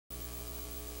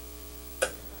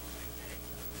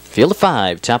Field of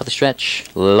 5, top of the stretch,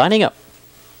 lining up.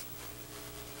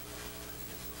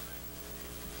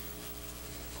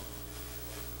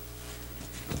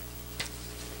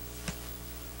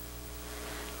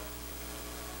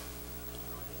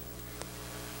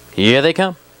 Here they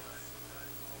come.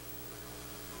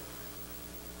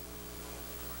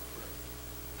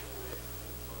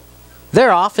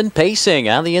 They're off and pacing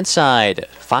on the inside.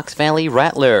 Fox Valley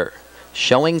Rattler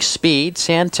showing speed,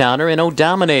 Santowner and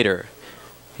ODOMINATOR.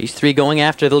 These three going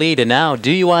after the lead, and now Do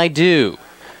You I Do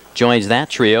joins that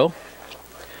trio.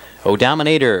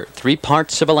 ODOMINATOR, 3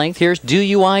 parts of a length. Here's Do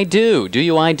You I Do. Do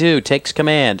You I Do takes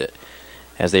command.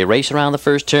 As they race around the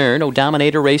first turn,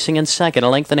 ODOMINATOR racing in second, a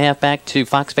length and a half back to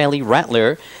Fox Valley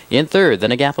Rattler in third,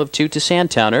 then a gap of 2 to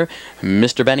Santowner.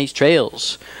 Mr. Benny's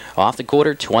trails off the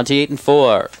quarter,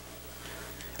 28-4.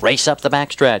 Race up the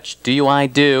backstretch. Do You I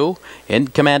Do in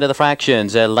command of the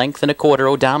fractions, a length and a quarter.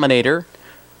 ODOMINATOR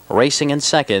racing in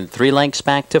second, 3 lengths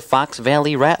back to Fox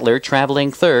Valley Rattler,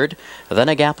 traveling third, then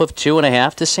a gap of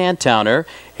 2.5 to Santowner,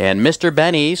 and Mr.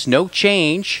 Benny's no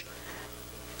change.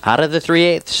 Out of the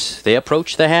 3/8, they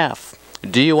approach the half.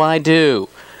 Do You I Do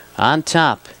on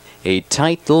top, a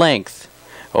tight length.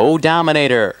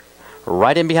 ODOMINATOR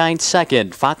right in behind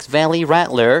second. Fox Valley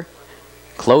Rattler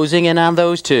closing in on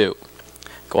those two.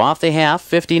 Go off the half,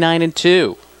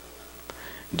 59-2.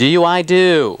 Do You I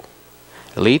Do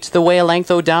leads the way, a length.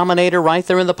 ODOMINATOR right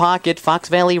there in the pocket. Fox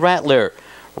Valley Rattler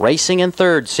racing in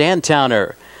third.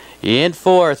 Santowner in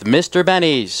fourth. Mr.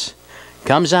 Benny's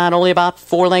comes on only about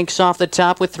 4 lengths off the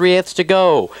top with 3/8 to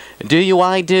go. Do You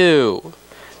I Do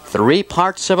 3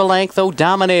 parts of a length.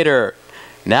 ODOMINATOR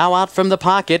now out from the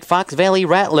pocket. Fox Valley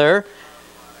Rattler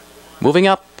moving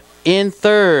up in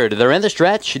third. They're in the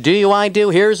stretch. Do You I Do.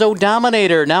 Here's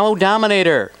ODOMINATOR. Now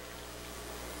ODOMINATOR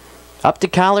up to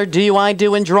collar. Do You I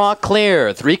Do and draw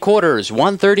clear. 3/4,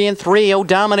 130-3.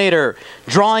 ODOMINATOR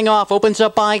drawing off, opens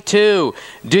up by 2.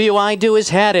 Do You I Do has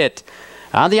had it.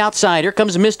 On the outside, here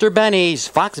comes Mr. Benny's.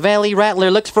 Fox Valley Rattler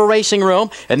looks for racing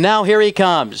room, and now here he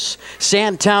comes.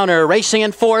 Santowner racing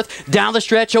in fourth. Down the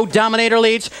stretch, ODOMINATOR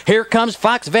leads. Here comes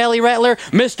Fox Valley Rattler.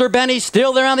 Mr. Benny's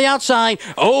still there on the outside.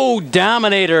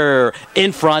 ODOMINATOR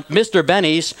in front. Mr.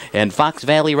 Benny's and Fox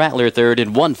Valley Rattler third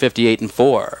in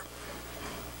 158-4.